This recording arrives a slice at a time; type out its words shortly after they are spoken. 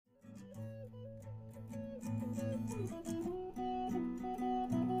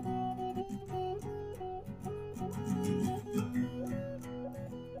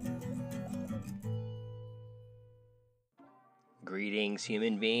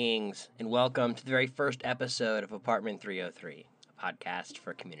human beings, and welcome to the very first episode of Apartment 303, a podcast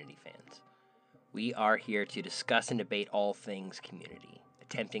for community fans. We are here to discuss and debate all things community,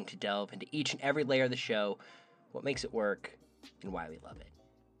 attempting to delve into each and every layer of the show, what makes it work, and why we love it.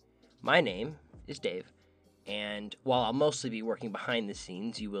 My name is Dave, and while I'll mostly be working behind the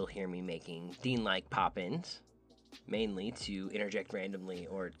scenes, you will hear me making Dean-like pop-ins, mainly to interject randomly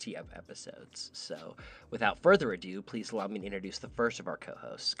or tee up episodes. So, without further ado, please allow me to introduce the first of our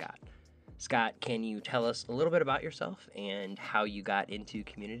co-hosts, Scott. Scott, can you tell us a little bit about yourself and how you got into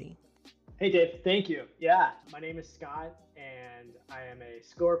community? Hey Dave, thank you. Yeah, my name is Scott and I am a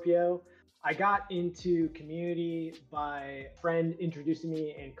Scorpio. I got into community by a friend introducing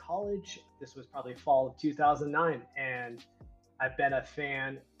me in college. This was probably fall of 2009, and I've been a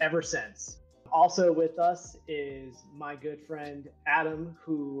fan ever since. Also with us is my good friend Adam,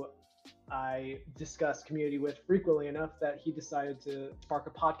 who I discuss community with frequently enough that he decided to spark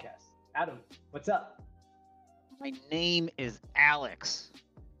a podcast. Adam, what's up? My name is Alex.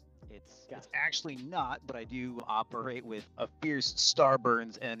 It's actually not, but I do operate with a fierce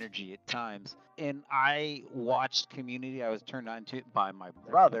Starburns energy at times. And I watched Community. I was turned on to it by my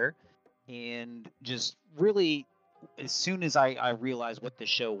brother. And just really, as soon as I realized what the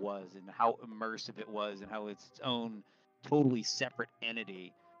show was and how immersive it was and how it's its own totally separate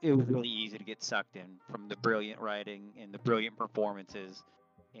entity, it was really easy to get sucked in from the brilliant writing and the brilliant performances.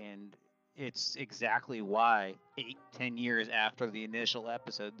 And it's exactly why 8-10 years after the initial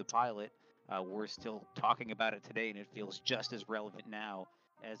episode, the pilot, we're still talking about it today, and it feels just as relevant now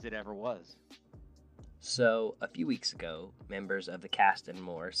as it ever was. So, a few weeks ago, members of the cast and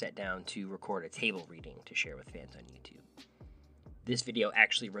more sat down to record a table reading to share with fans on YouTube. This video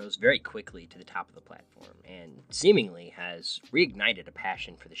actually rose very quickly to the top of the platform and seemingly has reignited a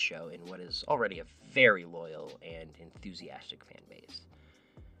passion for the show in what is already a very loyal and enthusiastic fan base.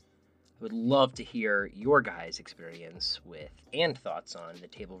 I would love to hear your guys' experience with and thoughts on the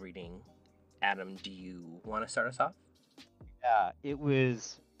table reading. Adam, do you want to start us off? Yeah, it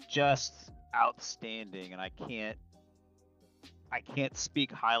was just outstanding, and I can't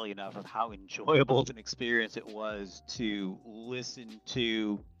speak highly enough of how enjoyable of an experience it was to listen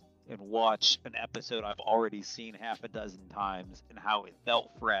to and watch an episode I've already seen half a dozen times, and how it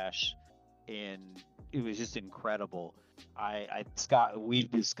felt fresh, and it was just incredible. Scott, we've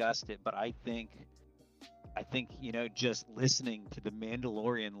discussed it, but I think just listening to the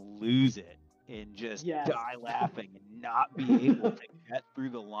Mandalorian lose it and just die laughing and not be able to get through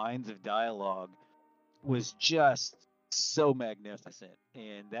the lines of dialogue was just so magnificent.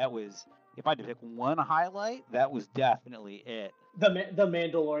 And that was, if I had to pick one highlight, that was definitely it. The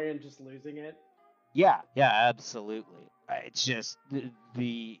Mandalorian just losing it. Yeah, absolutely. It's just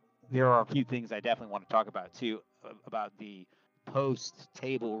there are a few things I definitely want to talk about too, about the post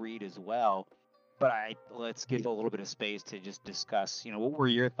table read as well. But let's give a little bit of space to just discuss, what were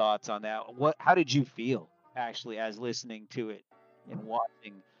your thoughts on that? How did you feel actually as listening to it and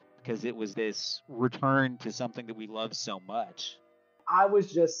watching, because it was this return to something that we love so much? I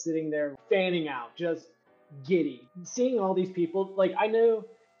was just sitting there fanning out, just giddy. Seeing all these people, like I knew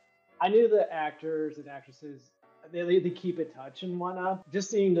the actors and actresses, they keep in touch and whatnot. Just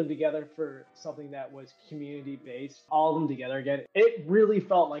seeing them together for something that was community based, all of them together again, it really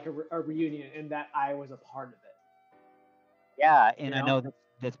felt like a reunion, and that I was a part of it. Yeah, and I know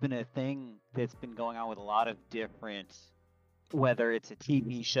that's been a thing that's been going on with a lot of different, whether it's a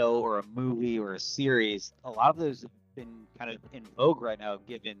TV show or a movie or a series. A lot of those have been kind of in vogue right now,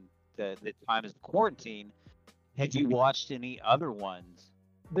 given the time is quarantine. Have you watched any other ones?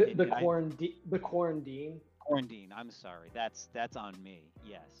 The quarantine. Quarantine. I'm sorry. That's on me.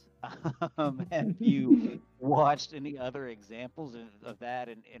 Yes. Have you watched any other examples of that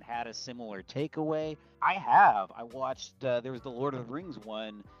and had a similar takeaway? I have. I watched. There was the Lord of the Rings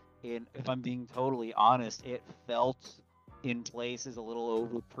one, and if I'm being totally honest, it felt in places a little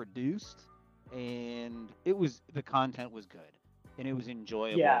overproduced, and the content was good and it was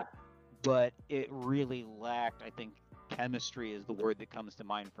enjoyable. Yeah. But it really lacked, I think, chemistry is the word that comes to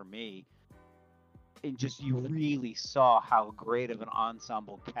mind for me. And just you really saw how great of an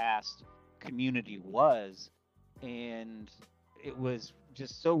ensemble cast Community was, and it was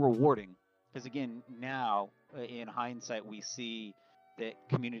just so rewarding. Because again, now in hindsight, we see that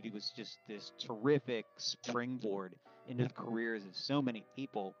Community was just this terrific springboard into the careers of so many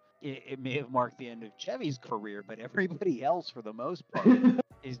people. It may have marked the end of Chevy's career, but everybody else, for the most part,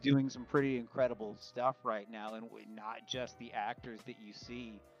 is doing some pretty incredible stuff right now, and not just the actors that you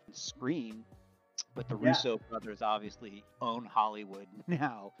see on screen, but the Russo brothers obviously own Hollywood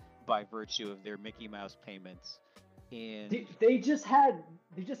now by virtue of their Mickey Mouse payments. And they just had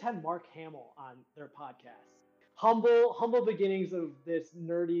Mark Hamill on their podcast. Humble beginnings of this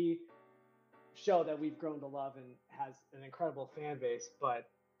nerdy show that we've grown to love and has an incredible fan base, but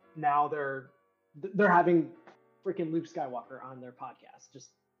now they're having freaking Luke Skywalker on their podcast, just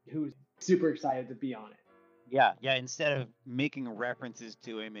who's super excited to be on it. yeah, instead of making references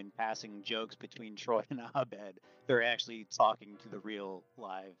to him and passing jokes between Troy and Abed, they're actually talking to the real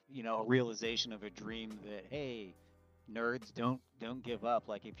live, a realization of a dream that, hey, nerds, don't give up.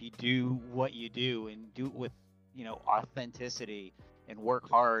 Like, if you do what you do and do it with, authenticity and work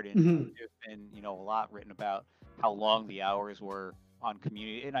hard, and there's been, a lot written about how long the hours were on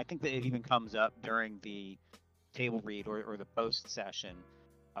Community, and I think that it even comes up during the table read or the post session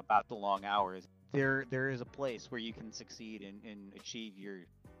about the long hours. There is a place where you can succeed and achieve your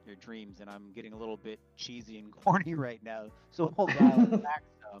dreams, and I'm getting a little bit cheesy and corny right now, so hold on back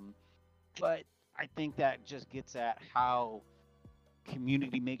some. But I think that just gets at how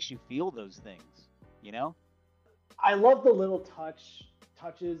Community makes you feel those things, I love the little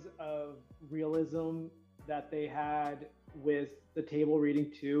touches of realism that they had with the table reading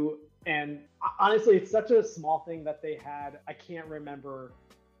too. And honestly, it's such a small thing that they had. I can't remember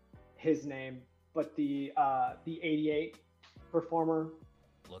his name, but the 88 performer,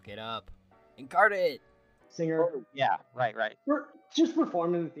 Look it up. Incarnate. singer, Yeah, right. just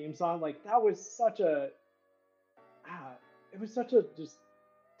performing the theme song. Like, that was such a it was such a just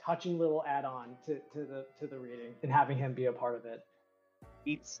touching little add-on to the reading, and having him be a part of it.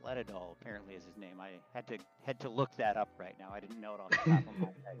 Pete Sledadol apparently is his name. I had to look that up right now. I didn't know it off the top of my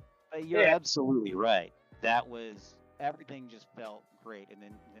head. But you're absolutely right. That was, everything just felt great. And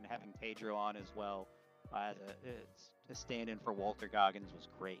then having Pedro on as well as a stand-in for Walter Goggins was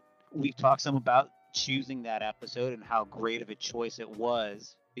great. We've talked some about choosing that episode and how great of a choice it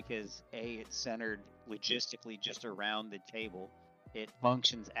was, because it's centered logistically just around the table. It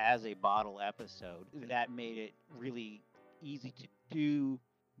functions as a bottle episode. That made it really easy to do,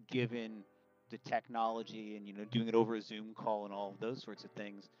 given the technology and doing it over a Zoom call and all of those sorts of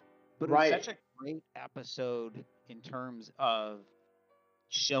things. But it was such a great episode in terms of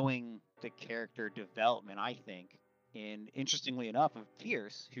showing the character development, I think. And interestingly enough, of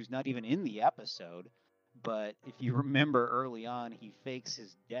Pierce, who's not even in the episode, but if you remember early on, he fakes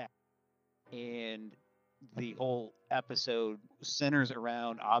his death, and the whole episode centers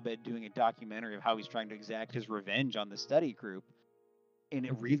around Abed doing a documentary of how he's trying to exact his revenge on the study group. And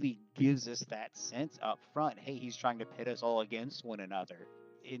it really gives us that sense up front. Hey, he's trying to pit us all against one another,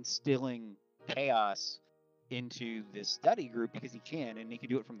 instilling chaos into this study group because he can, and he can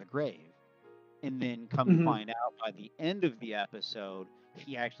do it from the grave. And then come to find out by the end of the episode,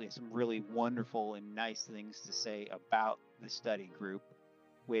 he actually has some really wonderful and nice things to say about the study group,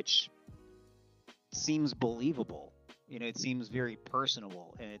 which seems believable. It seems very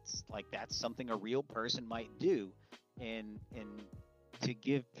personable, and it's like that's something a real person might do. And to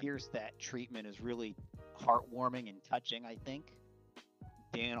give Pierce that treatment is really heartwarming and touching, I think.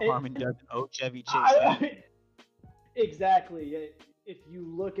 Dan Harmon doesn't owe Chevy Chase. Exactly. If you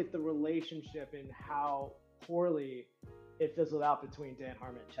look at the relationship and how poorly it fizzled out between Dan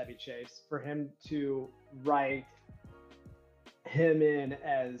Harmon and Chevy Chase, for him to write him in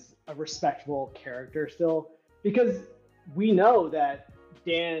as a respectable character still, because we know that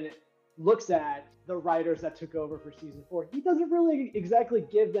Dan looks at the writers that took over for season 4. He doesn't really exactly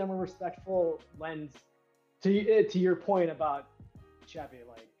give them a respectful lens. To your point about Chevy,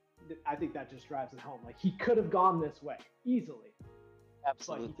 like, I think that just drives it home. Like, he could have gone this way easily.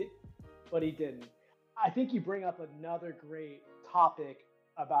 Absolutely. But he didn't. I think you bring up another great topic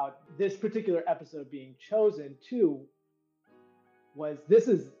about this particular episode being chosen too. This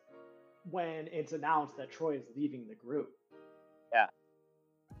is when it's announced that Troy is leaving the group. Yeah.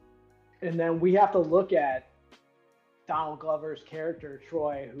 And then we have to look at Donald Glover's character,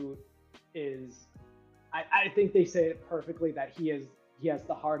 Troy, who is, I think they say it perfectly, that he has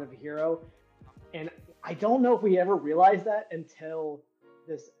the heart of a hero. And I don't know if we ever realized that until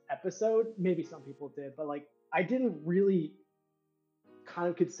this episode. Maybe some people did, but like, I didn't really kind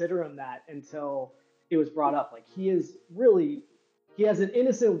of consider him that until it was brought up. Like, he has an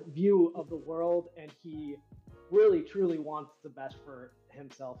innocent view of the world, and he really truly wants the best for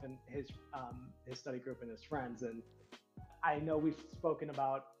himself and his study group and his friends. And I know we've spoken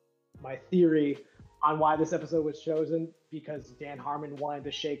about my theory on why this episode was chosen, because Dan Harmon wanted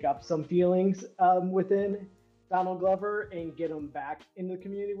to shake up some feelings within Donald Glover and get him back into the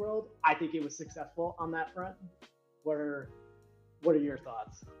community world. I think it was successful on that front. What are your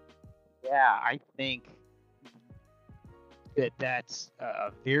thoughts? Yeah, I think that's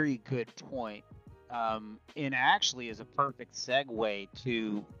a very good point. And actually is a perfect segue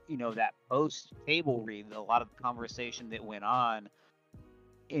to, that post table read, a lot of the conversation that went on.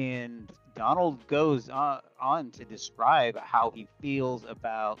 And Donald goes on to describe how he feels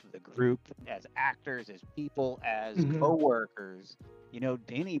about the group as actors, as people, as co-workers.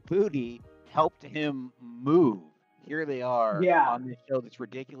 Danny Pudi helped him move. Here they are Yeah. on this show that's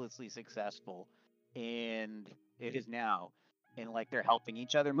ridiculously successful, and it is now. And like they're helping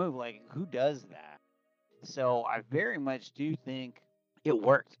each other move. Like, who does that? So I very much do think it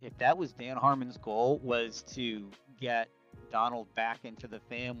worked. If that was Dan Harmon's goal, was to get Donald back into the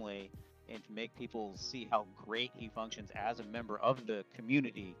family and to make people see how great he functions as a member of the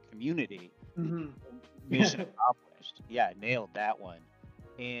community, mission accomplished. Yeah, nailed that one.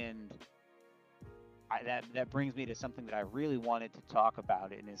 And that brings me to something that I really wanted to talk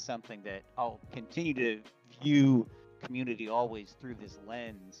about, and is something that I'll continue to view Community always through this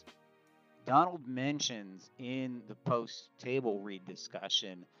lens. Donald mentions in the post table read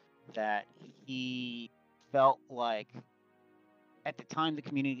discussion that he felt like at the time the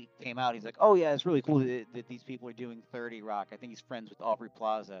Community came out, he's like, oh yeah, it's really cool that these people are doing 30 Rock. I think he's friends with Aubrey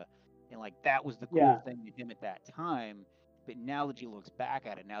Plaza. And like that was the cool thing to him at that time. But now that he looks back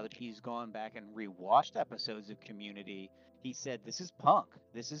at it, now that he's gone back and rewatched episodes of Community, he said, this is punk.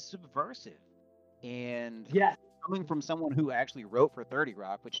 This is subversive. And coming from someone who actually wrote for 30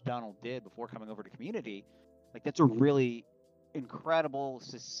 Rock, which Donald did before coming over to Community, like that's a really incredible,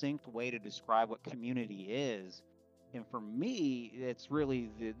 succinct way to describe what Community is. And for me, it's really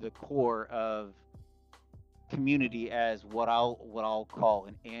the core of Community as what I'll call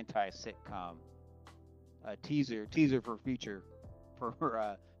an anti-sitcom. Teaser for future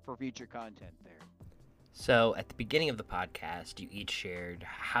content there. So at the beginning of the podcast, you each shared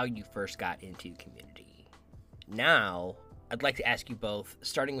how you first got into Community. Now, I'd like to ask you both,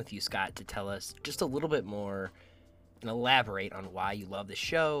 starting with you, Scott, to tell us just a little bit more and elaborate on why you love the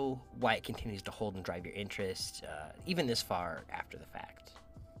show, why it continues to hold and drive your interest, even this far after the fact.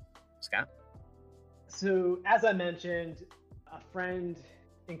 Scott? So, as I mentioned, a friend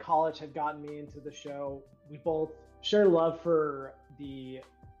in college had gotten me into the show. We both share love for the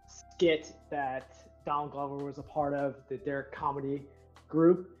skit that Donald Glover was a part of, the Derek Comedy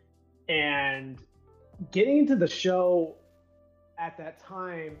Group. And getting into the show at that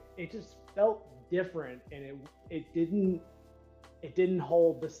time, it just felt different, and it didn't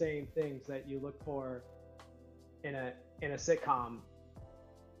hold the same things that you look for in a sitcom.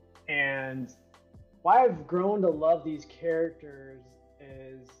 And why I've grown to love these characters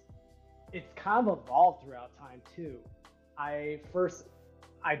is it's kind of evolved throughout time too. I first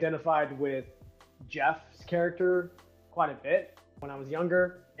identified with Jeff's character quite a bit when I was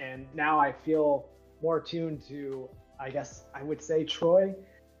younger, and now I feel more attuned to, I guess I would say, Troy.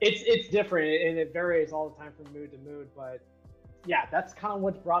 It's different, and it varies all the time from mood to mood, but yeah, that's kind of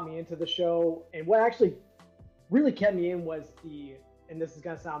what brought me into the show. And what actually really kept me in was and this is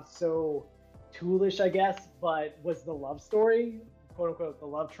gonna sound so toolish, I guess, but was the love story, quote unquote, the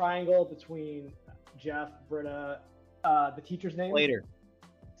love triangle between Jeff, Britta, the teacher's name?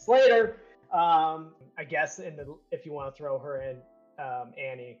 Slater. I guess, if you want to throw her in,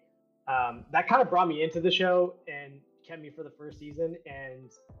 Annie. That kind of brought me into the show and kept me for the first season. And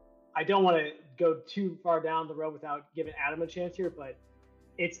I don't want to go too far down the road without giving Adam a chance here, but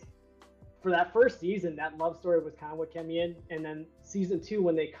it's for that first season, that love story was kind of what kept me in. And then season 2,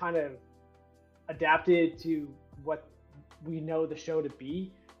 when they kind of adapted to what we know the show to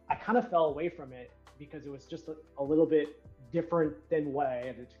be, I kind of fell away from it because it was just a little bit different than what I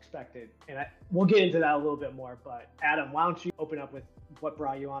had expected. And we'll get into that a little bit more, but Adam, why don't you open up with what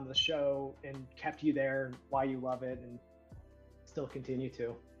brought you on the show and kept you there, and why you love it and still continue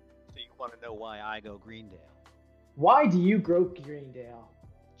to? So you want to know why I go Greendale? Why do you grow Greendale?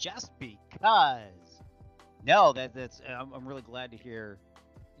 Just because. No, that's. I'm really glad to hear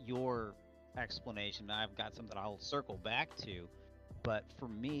your explanation. I've got something I'll circle back to, but for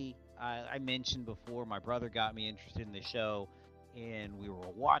me, I mentioned before, my brother got me interested in the show, and we were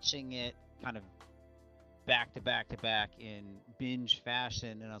watching it kind of back to back in binge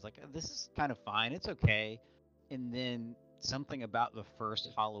fashion, and I was like, this is kind of fine, it's okay. And then something about the first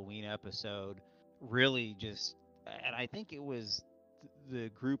Halloween episode really just, and I think it was the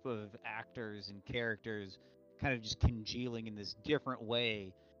group of actors and characters kind of just congealing in this different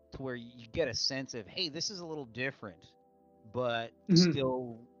way to where you get a sense of, hey, this is a little different, but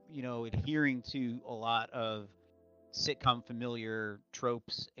still, adhering to a lot of sitcom familiar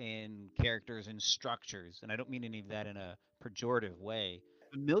tropes and characters and structures. And I don't mean any of that in a pejorative way.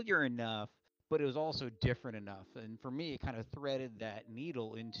 Familiar enough, but it was also different enough. And for me, it kind of threaded that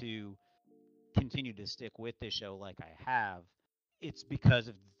needle into continue to stick with the show like I have, it's because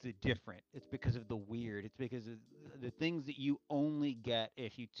of the different. It's because of the weird. It's because of the things that you only get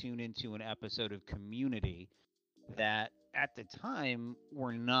if you tune into an episode of Community that at the time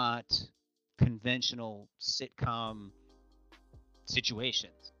were not conventional sitcom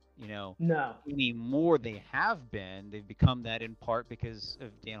situations. No. Anymore they have been. They've become that in part because of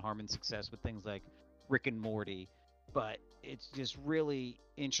Dan Harmon's success with things like Rick and Morty. But it's just really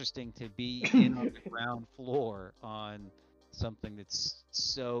interesting to be in on the ground floor on something that's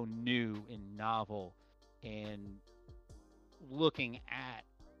so new and novel, and looking at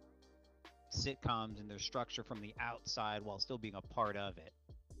sitcoms and their structure from the outside while still being a part of it.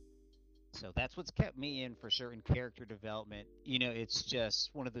 So that's what's kept me in for sure in character development. It's just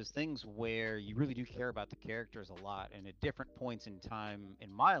one of those things where you really do care about the characters a lot. And at different points in time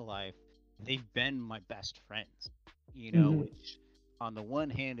in my life, they've been my best friends, which on the one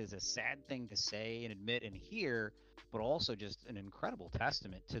hand is a sad thing to say and admit and hear, but also just an incredible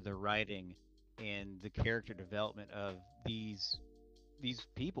testament to the writing and the character development of these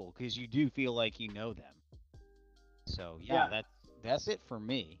people, because you do feel like you know them. So yeah. That's it for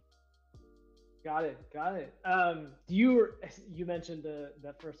me. Got it. You mentioned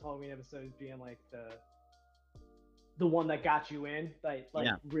that first Halloween episode being like the one that got you in,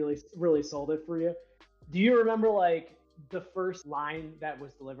 really sold it for you. Do you remember like the first line that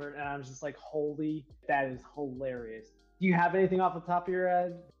was delivered? And I was just like, holy, that is hilarious. Do you have anything off the top of your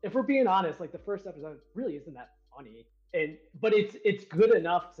head? If we're being honest, like the first episode really isn't that funny, but it's good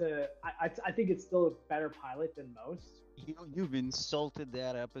enough to. I think it's still a better pilot than most. You've insulted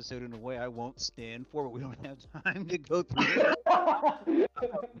that episode in a way I won't stand for, but we don't have time to go through it.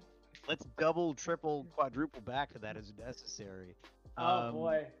 Let's double, triple, quadruple back to that as necessary. Oh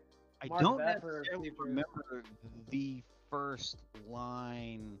boy. I don't necessarily remember the first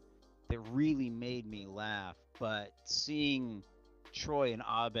line that really made me laugh, but seeing Troy and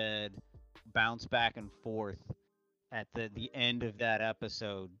Abed bounce back and forth at the end of that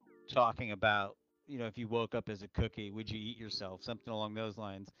episode, talking about, if you woke up as a cookie, would you eat yourself? Something along those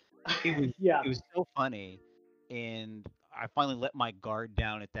lines. It was so funny, and I finally let my guard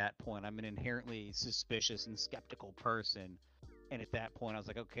down at that point. I'm an inherently suspicious and skeptical person, and at that point I was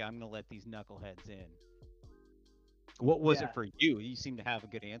like, okay, I'm gonna let these knuckleheads in. What was it for you? You seem to have a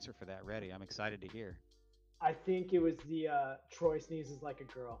good answer for that ready. I'm excited to hear. I think it was the Troy sneezes like a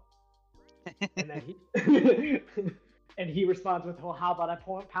girl. And then he and he responds with, well, how about I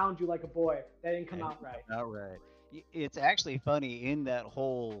pound you like a boy? That didn't come out right. Not right. It's actually funny in that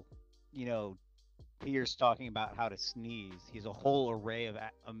whole, Pierce talking about how to sneeze. He's a whole array of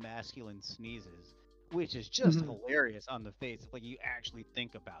masculine sneezes, which is just hilarious on the face. Like, you actually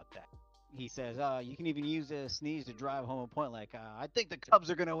think about that. He says, you can even use a sneeze to drive home a point. Like, I think the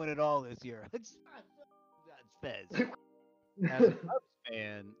Cubs are going to win it all this year. That's not what that says. As a Cubs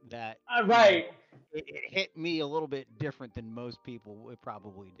fan, that right. It hit me a little bit different than most people it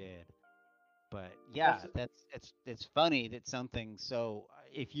probably did. But yeah, it's funny that something so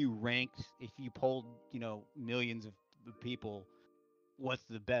if you polled, millions of people, what's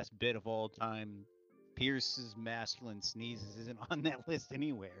the best bit of all time, Pierce's masculine sneezes isn't on that list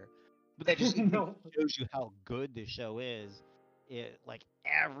anywhere. But that just shows you how good the show is. Like,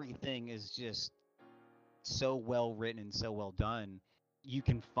 everything is just so well written and so well done. You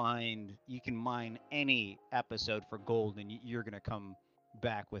can mine any episode for gold, and you're gonna come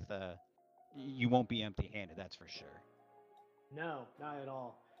back with you won't be empty-handed, that's for sure. No, not at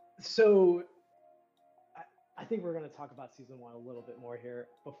all. So I think we're going to talk about season 1 a little bit more here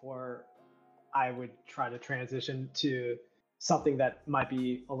before I would try to transition to something that might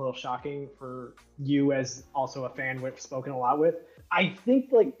be a little shocking for you as also a fan we've spoken a lot with. I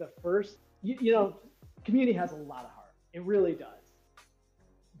think like the first, Community has a lot of heart. It really does.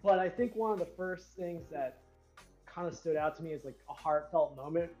 But I think one of the first things that kind of stood out to me as like a heartfelt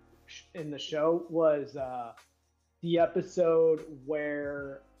moment in the show was the episode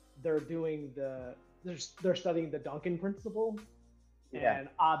where they're doing they're studying the Duncan principle, and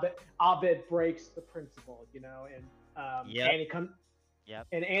Abed breaks the principle, and Annie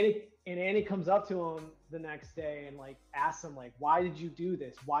comes up to him the next day and like asks him like, why did you do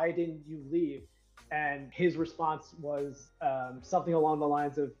this? Why didn't you leave? And his response was something along the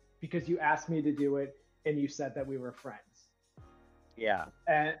lines of, because you asked me to do it and you said that we were friends. Yeah.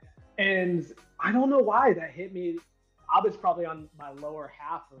 And I don't know why that hit me. Abed's probably on my lower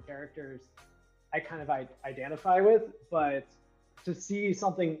half of characters I kind of identify with, but to see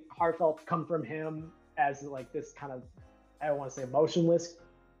something heartfelt come from him as like this kind of, I don't want to say emotionless,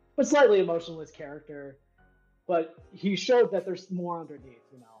 but slightly emotionless character, but he showed that there's more underneath,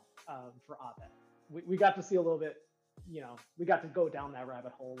 for Abed. We got to see a little bit, we got to go down that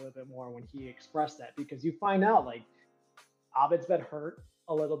rabbit hole a little bit more when he expressed that, because you find out like Abed's been hurt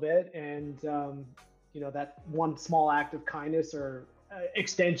a little bit, and that one small act of kindness or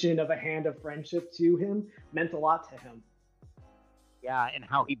extension of a hand of friendship to him meant a lot to him. Yeah, and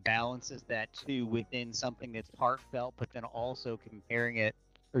how he balances that too within something that's heartfelt, but then also comparing it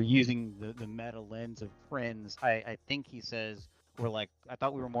or using the meta lens of Friends. I think he says I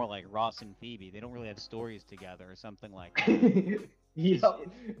thought we were more like Ross and Phoebe. They don't really have stories together or something like that. Yep.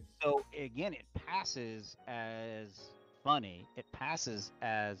 So again, it passes as funny. It passes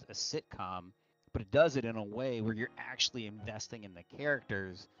as a sitcom, but it does it in a way where you're actually investing in the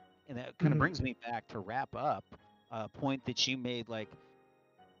characters. And that kind of brings me back to wrap up a point that you made. Like,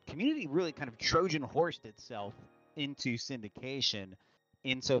 Community really kind of Trojan horsed itself into syndication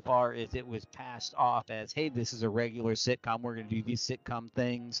insofar as it was passed off as, hey, this is a regular sitcom. We're going to do these sitcom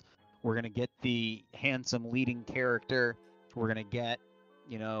things. We're going to get the handsome leading character. We're going to get,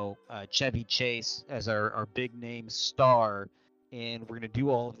 Chevy Chase as our big name star. And we're going to do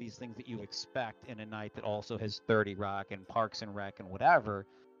all of these things that you expect in a night that also has 30 Rock and Parks and Rec and whatever.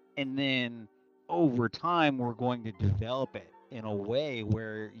 And then over time, we're going to develop it in a way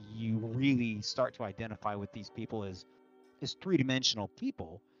where you really start to identify with these people as three-dimensional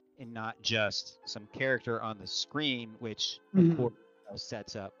people and not just some character on the screen, which of course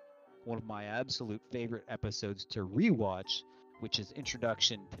sets up one of my absolute favorite episodes to rewatch, which is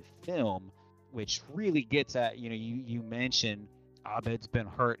Introduction to Film, which really gets at, you mentioned Abed's been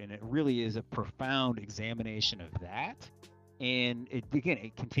hurt, and it really is a profound examination of that. And it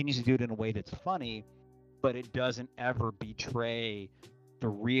continues to do it in a way that's funny, but it doesn't ever betray the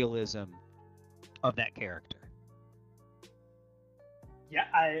realism of that character. Yeah,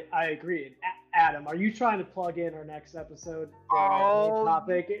 I agree. Adam, are you trying to plug in our next episode?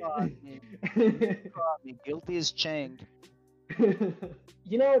 Topic? Guilty as chained.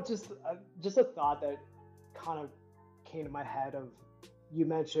 Just a thought that kind of came to my head of, you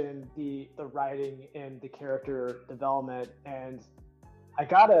mentioned the writing and the character development, and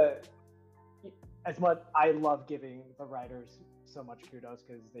as much, I love giving the writers so much kudos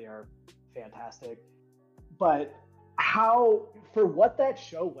because they are fantastic, but for what that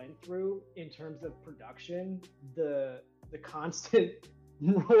show went through in terms of production, the constant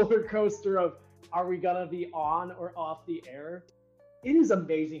roller coaster of, are we gonna be on or off the air? It is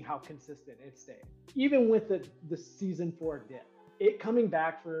amazing how consistent it stayed, even with the season 4 dip. It coming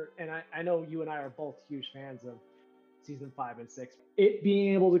back and I know you and I are both huge fans of season 5 and 6. It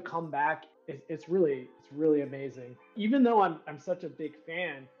being able to come back, it's really amazing. Even though I'm such a big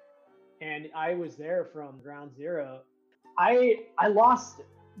fan, and I was there from ground zero, I lost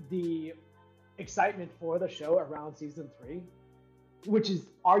the excitement for the show around season 3, which is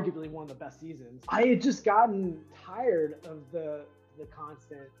arguably one of the best seasons. I had just gotten tired of the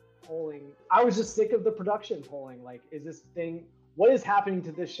constant polling. I was just sick of the production polling. Like, what is happening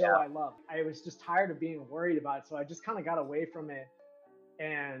to this show I love? I was just tired of being worried about it, so I just kind of got away from it.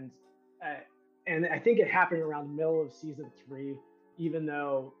 And I think it happened around the middle of season 3. Even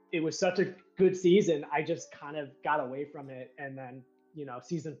though it was such a good season, I just kind of got away from it. And then,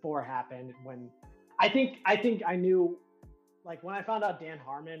 season 4 happened when I think I knew, like, when I found out Dan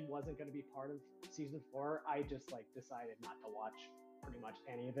Harmon wasn't going to be part of season 4, I just decided not to watch pretty much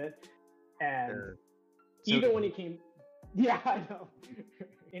any of it. And even when he came, yeah, I know.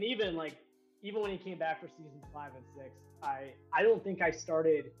 And even when he came back for seasons 5 and 6, I don't think I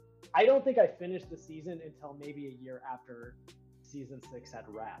finished the season until maybe a year after season 6 had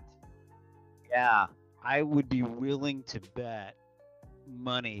wrapped. Yeah, I would be willing to bet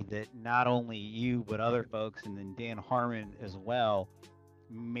money that not only you but other folks, and then Dan Harmon as well,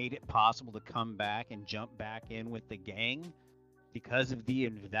 made it possible to come back and jump back in with the gang because of the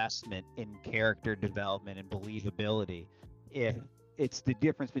investment in character development and believability. If it's the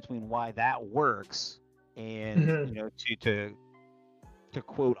difference between why that works and to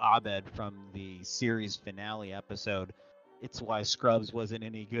quote Abed from the series finale episode, it's why Scrubs wasn't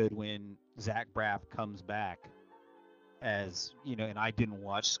any good when Zach Braff comes back as, and I didn't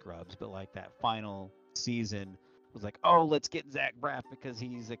watch Scrubs, but that final season was like, oh, let's get Zach Braff because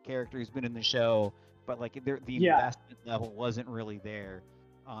he's a character who's been in the show, but the investment level wasn't really there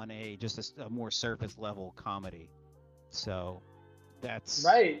on a more surface level comedy. So that's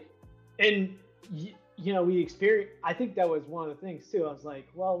right. And we experienced, I think that was one of the things too. I was like,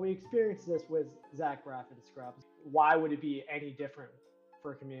 well, we experienced this with Zach Braff and Scrubs. Why would it be any different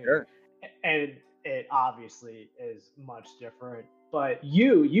for Community? Sure. And it obviously is much different. But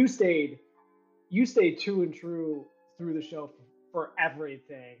you stayed true and true through the show for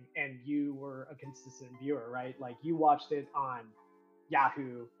everything, and you were a consistent viewer, right? Like you watched it on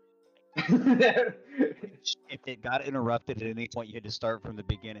Yahoo. If it got interrupted at any point, you had to start from the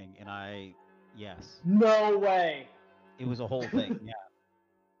beginning, and yes. No way. It was a whole thing, yeah.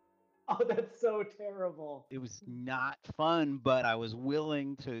 Oh, that's so terrible. It was not fun, but I was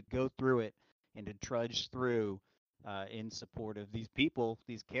willing to go through it and to trudge through in support of these people,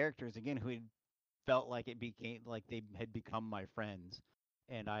 these characters, again, who had felt like it became like they had become my friends,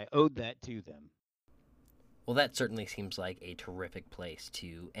 and I owed that to them. Well, that certainly seems like a terrific place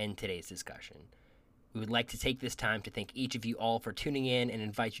to end today's discussion. We would like to take this time to thank each of you all for tuning in and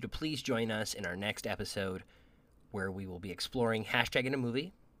invite you to please join us in our next episode, where we will be exploring Hashtag in a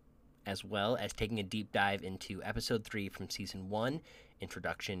Movie, as well as taking a deep dive into episode 3 from season 1,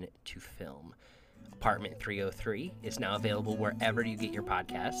 Introduction to Film. Apartment 303 is now available wherever you get your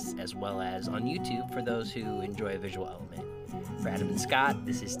podcasts, as well as on YouTube for those who enjoy a visual element. For Adam and Scott,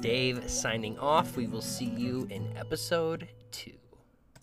 this is Dave signing off. We will see you in episode 2.